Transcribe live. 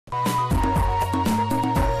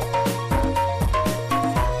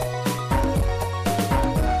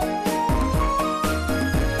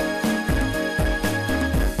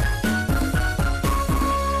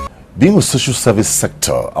Being a social service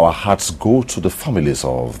sector, our hearts go to the families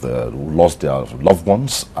of the who lost their loved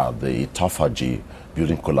ones at the Tafaji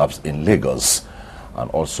building collapse in Lagos. And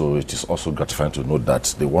also, it is also gratifying to note that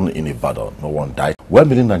the one in Ibadan, no one died. 1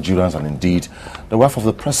 million Nigerians, and indeed, the wife of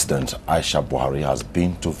the president, Aisha Buhari, has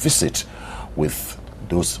been to visit with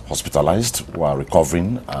those hospitalized who are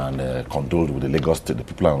recovering and condoled with the Lagos State, the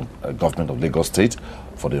people and government of Lagos State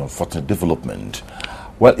for the unfortunate development.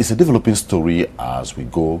 Well, it's a developing story as we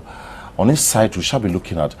go. On this side, we shall be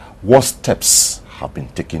looking at what steps have been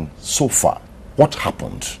taken so far. What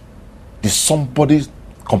happened? Did somebody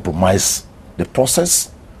compromise the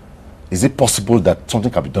process? Is it possible that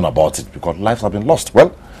something can be done about it because lives have been lost?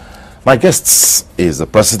 Well, my guest is the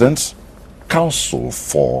President, Council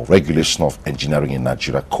for Regulation of Engineering in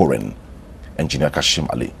Nigeria, Coren, Engineer Kashim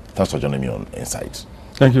Ali. Thanks for joining me on Insight.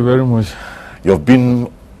 Thank you very much. You've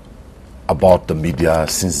been about the media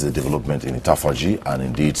since the development in Itafaji and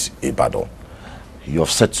indeed Ibadan. You have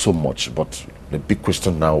said so much, but the big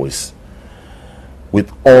question now is, with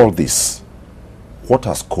all this, what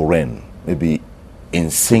has Coren, maybe in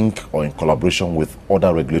sync or in collaboration with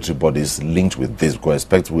other regulatory bodies linked with this?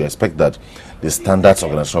 Because we expect that the Standards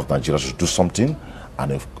Organization of Nigeria should do something,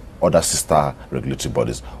 and if other sister regulatory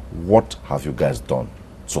bodies. What have you guys done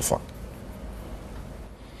so far?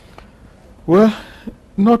 Well,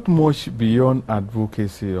 not much beyond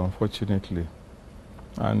advocacy, unfortunately.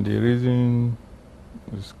 And the reason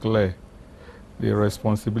is clear. The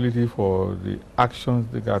responsibility for the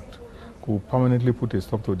actions that could permanently put a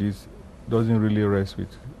stop to this doesn't really rest with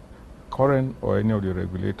Coren or any of the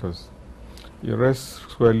regulators. It rests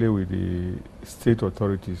squarely with the state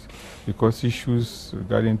authorities, because issues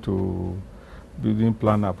regarding to building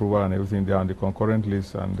plan approval and everything, they are on the concurrent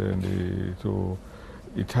list, and then so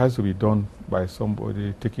it has to be done by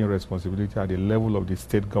somebody taking responsibility at the level of the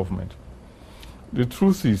state government. The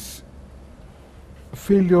truth is,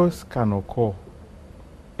 failures can occur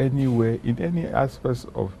anywhere, in any aspects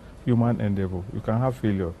of human endeavor. You can have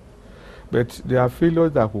failure. But there are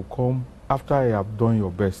failures that will come after you have done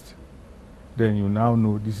your best. Then you now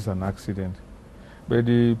know this is an accident. But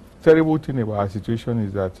the terrible thing about our situation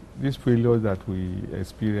is that these failures that we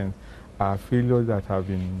experience are failures that have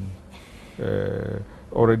been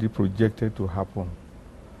already projected to happen,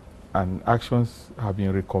 and actions have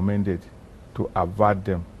been recommended to avert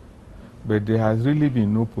them. But there has really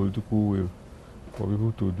been no political will for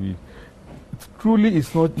people to do it. Truly,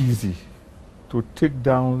 it's not easy to take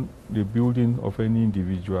down the building of any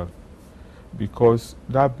individual, because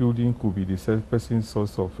that building could be the person's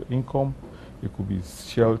source of income, it could be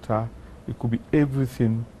shelter, it could be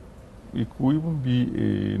everything. It could even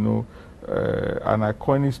be an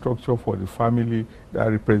iconic structure for the family that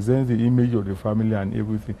represents the image of the family and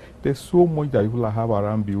everything. There's so much that people have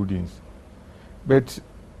around buildings. But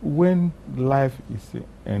when life is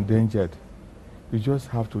endangered, you just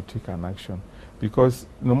have to take an action. Because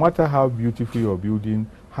no matter how beautiful your building,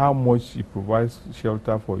 how much it provides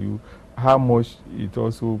shelter for you, how much it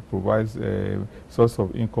also provides a source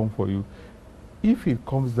of income for you, if it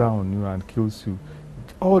comes down on you and kills you,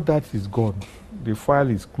 all that is gone. The file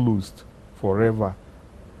is closed forever.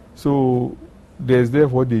 So there's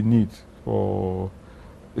therefore the need for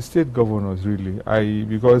state governors, really.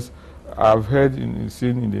 Because I've heard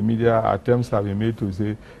seen in the media attempts have been made to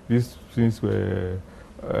say these things were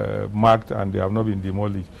marked and they have not been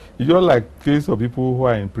demolished. It's just like case of people who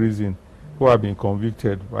are in prison, who have been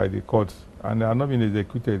convicted by the courts and they have not been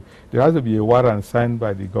executed. There has to be a warrant signed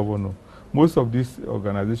by the governor. Most of these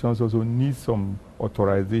organizations also need some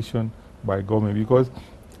authorization by government, because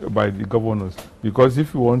by the governors. Because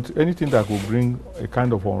if you want anything that will bring a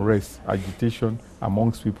kind of unrest, agitation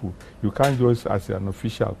amongst people, you can't just, as an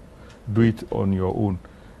official, do it on your own.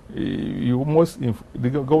 You must, the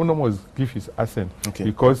governor must give his assent,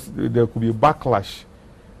 because there could be a backlash.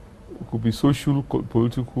 It could be social,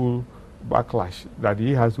 political backlash that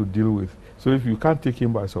he has to deal with. So if you can't take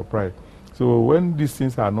him by surprise. So when these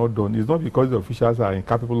things are not done, it's not because the officials are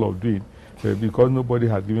incapable of doing it, but because nobody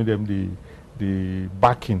has given them the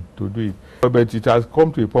backing to do it. But it has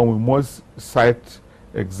come to a point we must cite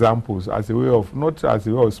examples as a way of, not as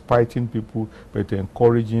a way of spiting people, but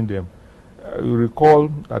encouraging them. You recall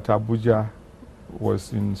that Abuja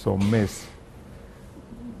was in some mess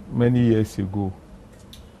many years ago.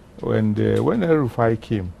 When El-Rufai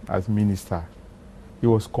came as minister, he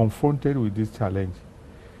was confronted with this challenge.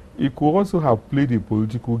 He could also have played a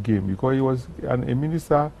political game, because he was a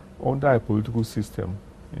minister under a political system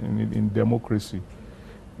in democracy.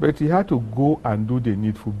 But he had to go and do the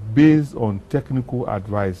needful based on technical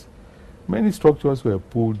advice. Many structures were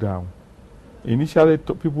pulled down. Initially,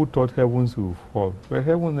 people thought heavens would fall, but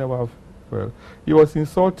heaven never fell. He was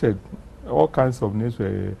insulted. All kinds of names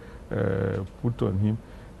were put on him.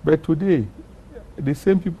 But today, the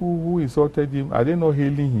same people who insulted him, are they not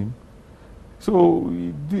hailing him? So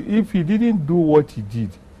if he didn't do what he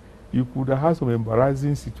did, you could have had some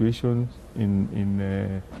embarrassing situations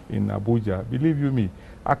in Abuja. Believe you me,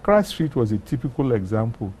 Accra Street was a typical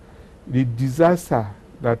example. The disaster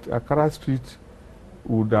that Accra Street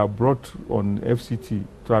would have brought on FCT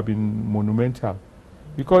to have been monumental.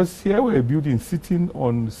 Because here were buildings sitting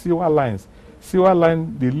on sewer lines. Sewer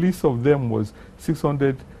line, the least of them was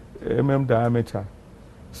 600 mm diameter.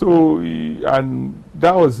 So, and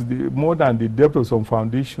that was more than the depth of some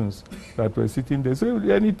foundations that were sitting there. So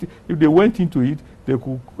if they went into it, they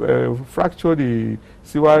could fracture the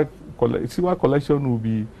sewer collection would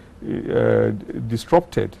be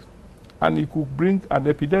disrupted, and it could bring an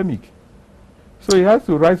epidemic. So he has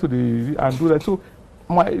to rise to and do that. So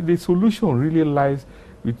the solution really lies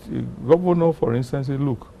with governor, for instance, say,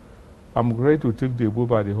 look, I'm ready to take the bull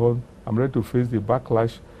by the horn. I'm ready to face the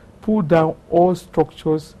backlash. Pull down all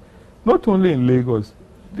structures, not only in Lagos.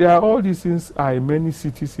 There are all these things are in many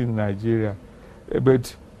cities in Nigeria.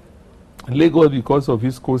 But Lagos, because of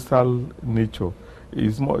its coastal nature,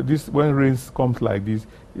 is more, when rains comes like this,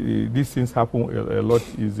 these things happen a lot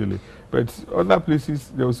easily. But other places,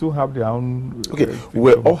 they also have their own... Okay,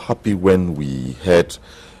 we're all happy when we heard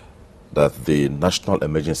that the National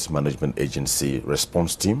Emergency Management Agency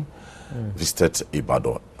response team visited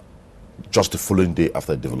Ibadan just the following day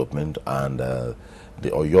after development, and the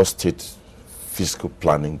Oyo State Fiscal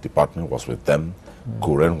Planning Department was with them,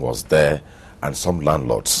 Coren was there, and some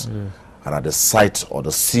landlords. And at the site or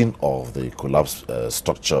the scene of the collapsed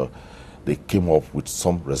structure, they came up with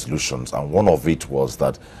some resolutions, and one of it was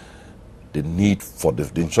that the need for the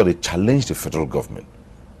ensure they challenge the federal government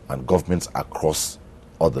and governments across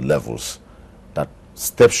all the levels that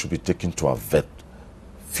steps should be taken to avert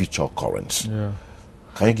future occurrence.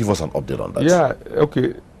 Can you give us an update on that? Yeah,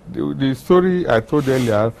 okay. The story I told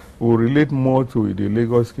earlier will relate more to the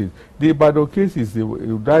Lagos case. The Ibadan case is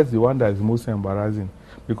that's the one that is most embarrassing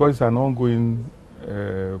because it's an ongoing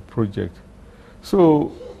project.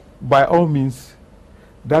 So, by all means,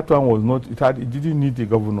 that one was not, it didn't need the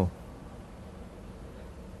governor.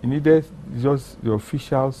 It needed just the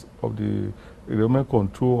officials of the government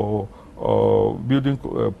control or building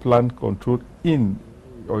plan control in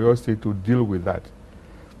Oyo State to deal with that.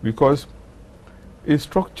 Because a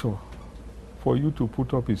structure, for you to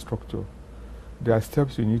put up a structure, there are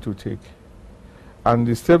steps you need to take. And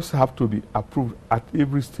the steps have to be approved at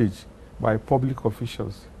every stage by public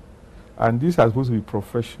officials. And these are supposed to be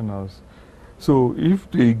professionals. So if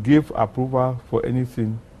they gave approval for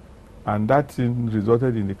anything, and that thing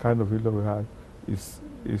resulted in the kind of failure we had,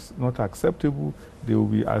 is not acceptable, they will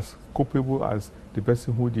be as culpable as the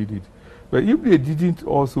person who did it. But if they didn't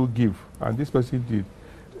also give, and this person did,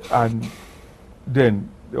 and then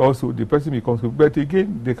also the person becomes, but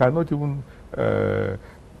again, they cannot even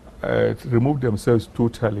remove themselves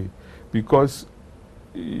totally, because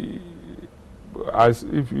as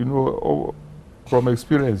if you know from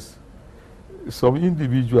experience, some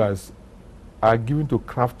individuals are given to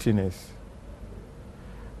craftiness,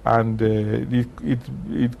 and it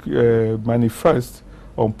manifests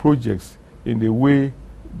on projects in the way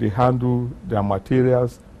they handle their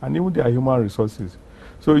materials and even their human resources.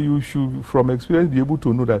 So you should, from experience, be able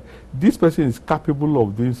to know that this person is capable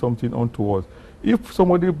of doing something untoward. If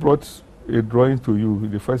somebody brought a drawing to you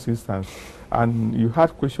in the first instance, and you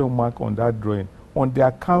had question mark on that drawing, on the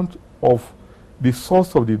account of the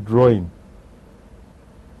source of the drawing,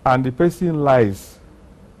 and the person lies,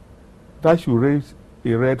 that should raise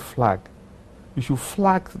a red flag. You should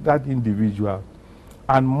flag that individual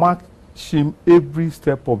and mark him every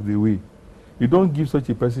step of the way. You don't give such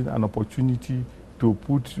a person an opportunity to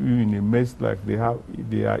put you in a mess like they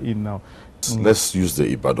are in now. Let's use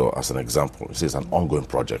the Ibadan as an example. It is an ongoing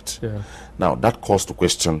project. Now, that calls to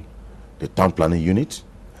question the town planning unit,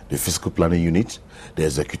 the fiscal planning unit, the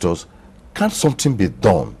executors. Can something be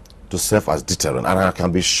done to serve as deterrent? And I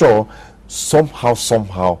can be sure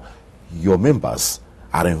somehow, your members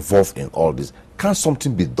are involved in all this. Can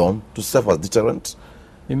something be done to serve as deterrent?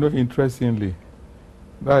 You know, interestingly,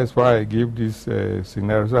 that is why I gave this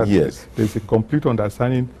scenario, so that there's a complete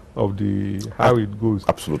understanding of how it goes.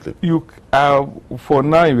 Absolutely. For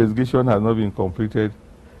now, investigation has not been completed,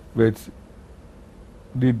 but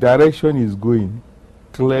the direction is going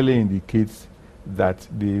clearly indicates that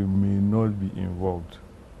they may not be involved.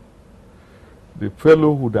 The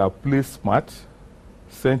fellow would have played smart,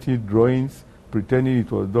 sent in drawings, pretending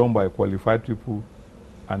it was done by qualified people,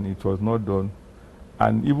 and it was not done.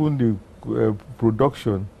 And even the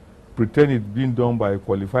production, pretend it's being done by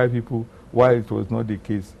qualified people, while it was not the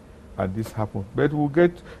case, and this happened. But we'll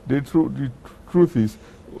get the truth is,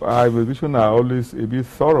 our evaluations are always a bit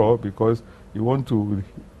thorough because you want to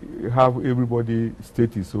have everybody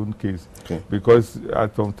state his own case. Okay. Because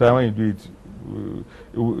at some time when you do it,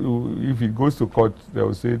 if it goes to court, they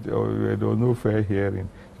will say there was no fair hearing.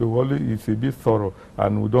 So always it's a bit thorough,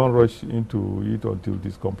 and we don't rush into it until it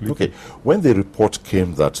is completed. Okay. When the report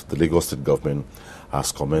came that the Lagos State government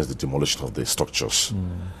has commenced the demolition of the structures,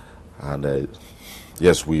 and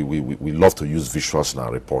yes, we love to use visuals in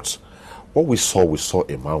our reports. What we saw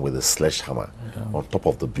a man with a sledgehammer on top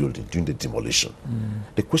of the building during the demolition.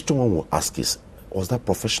 The question one will ask is, was that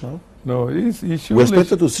professional? No, it should. We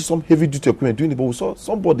expected to see some heavy-duty equipment doing it, but we saw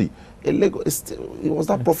somebody, was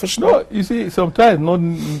that professional? No, you see, sometimes,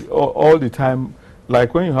 not all the time,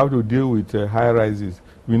 like when you have to deal with high-rises,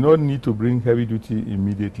 we don't need to bring heavy-duty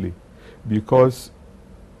immediately. Because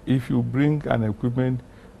if you bring an equipment,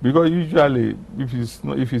 because usually, if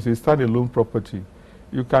it's a standalone property,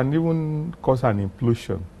 you can even cause an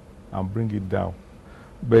implosion and bring it down.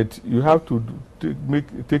 But you have to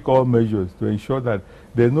take all measures to ensure that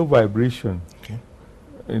there's no vibration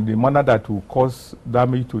in the manner that will cause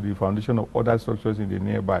damage to the foundation of other structures in the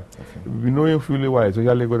nearby. Okay. We know fully well,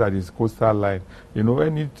 especially that is coastal line. You know,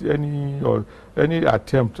 any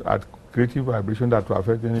attempt at creating vibration that will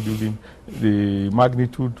affect any building, the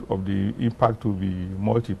magnitude of the impact will be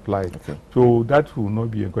multiplied. Okay. So that will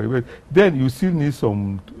not be encouraged. But then you still need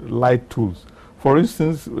some light tools. For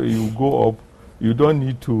instance, you go up, you don't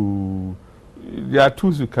need to, there are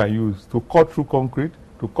tools you can use to cut through concrete,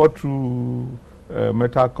 to cut through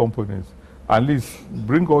metal components. At least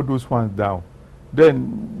bring all those ones down.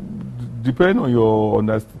 Then, depending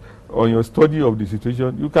on your study of the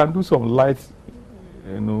situation, you can do some light,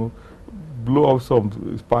 blow up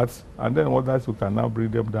some parts, and then others you can now bring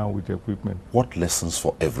them down with equipment. What lessons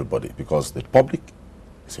for everybody? Because the public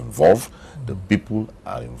is involved, the people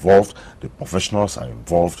are involved, the professionals are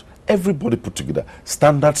involved, everybody put together.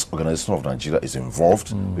 Standards Organization of Nigeria is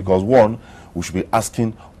involved because one, we should be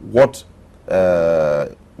asking what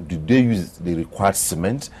did they use the required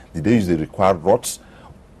cement? Did they use the required rods?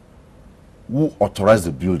 Who authorized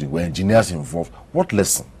the building? Were engineers involved? What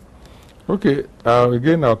lesson? Okay,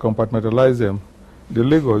 again, I'll compartmentalize them. The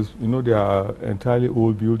Lagos, they are entirely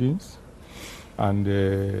old buildings,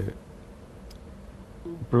 and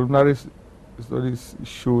preliminary studies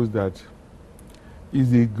shows that it's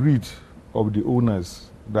the greed of the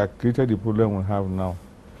owners that created the problem we have now.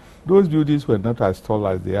 Those buildings were not as tall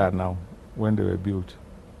as they are now when they were built.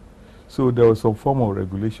 So there was some form of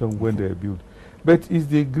regulation when they were built. But it's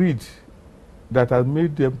the greed that has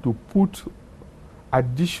made them to put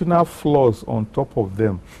additional floors on top of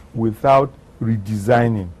them without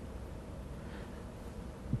redesigning.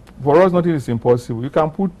 For us, nothing is impossible. You can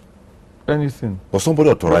put anything. But somebody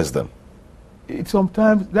authorized them.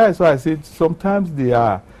 Sometimes, that's why I said sometimes they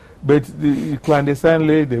are. But the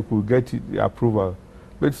clandestinely, they could get the approval.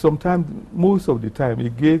 But sometimes, most of the time,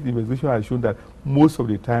 again, the investigation has shown that most of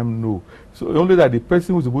the time, no. So only that the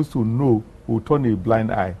person who's supposed to know will turn a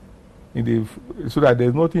blind eye. So that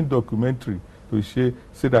there's nothing documentary to say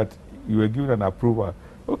that you were given an approval.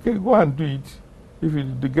 Okay, go and do it. If you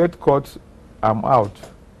get caught, I'm out.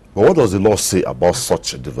 But what does the law say about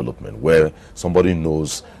such a development where somebody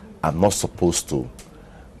knows I'm not supposed to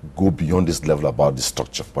go beyond this level about the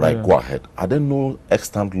structure, but I go ahead? Are there no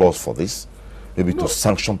extant laws for this? Maybe to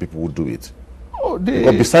sanction people who do it? But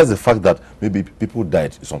besides the fact that maybe people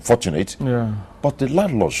died, it's unfortunate, but the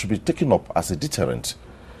landlord should be taken up as a deterrent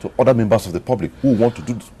to other members of the public who want to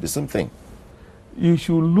do the same thing. You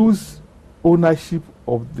should lose ownership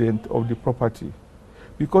of the property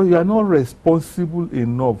because you are not responsible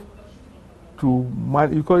enough to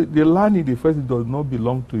manage, because the land in the first place does not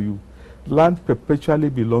belong to you. Land perpetually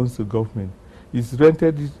belongs to government. It's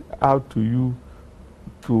rented out to you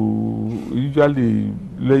to usually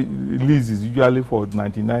lease is usually for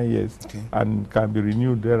 99 years and can be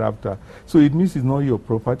renewed thereafter. So it means it's not your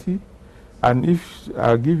property. And if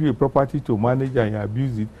I give you a property to manage and you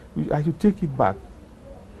abuse it, I should take it back.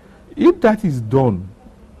 If that is done,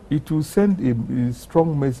 it will send a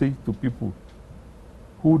strong message to people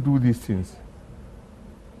who do these things.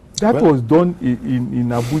 That was done in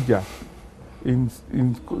Abuja.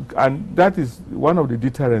 And that is one of the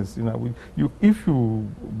deterrents. If you,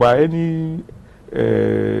 by any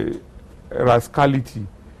rascality,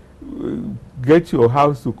 get your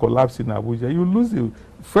house to collapse in Abuja, you lose the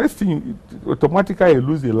first thing, automatically you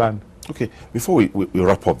lose the land. Okay, before we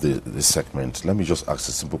wrap up this segment, let me just ask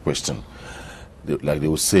a simple question. like they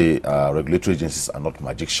will say, regulatory agencies are not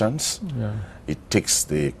magicians. Yeah. It takes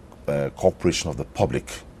the cooperation of the public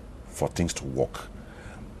for things to work.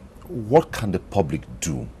 What can the public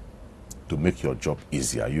do to make your job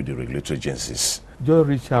easier, you the regulatory agencies? Just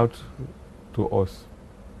reach out to us.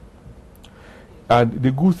 And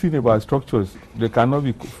the good thing about structures, they cannot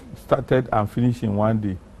be started and finished in one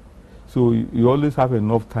day. So you always have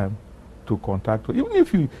enough time to contact us. Even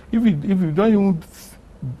if you don't even,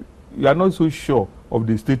 you are not so sure of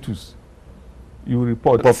the status, you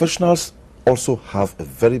report. Professionals also have a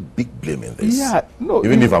very big blame in this. Yeah, no.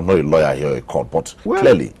 Even if I'm not a lawyer here in court, but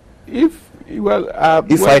clearly, if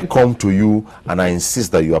I come to you and I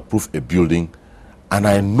insist that you approve a building, and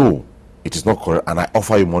I know it is not correct, and I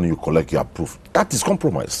offer you money, you collect your proof, that is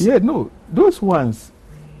compromise. Yeah, no, those ones,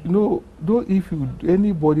 though if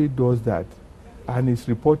anybody does that and it's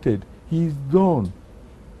reported, he's done.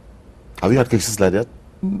 Have you had cases like that?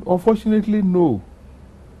 Unfortunately, no.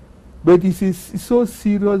 But it's so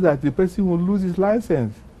serious that the person will lose his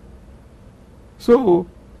license. So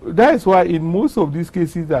that's why in most of these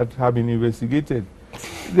cases that have been investigated,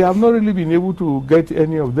 they have not really been able to get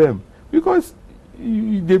any of them. Because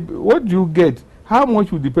what do you get? How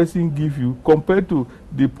much would the person give you compared to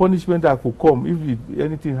the punishment that could come if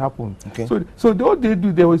anything happened? Okay. So what they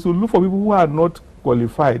do, they will look for people who are not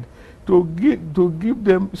qualified to give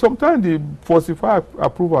them. Sometimes they falsify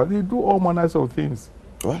approval. They do all manners of things.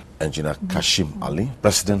 Well, Engineer Kashim Ali,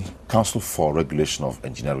 President, Council for Regulation of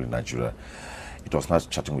Engineering in Nigeria. It was nice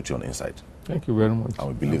chatting with you on Insight. Thank you very much. And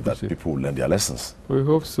we believe that people will learn their lessons. We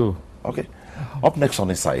hope so. Okay. Up next on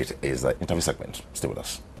Insight is the interview segment. Stay with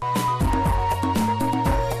us.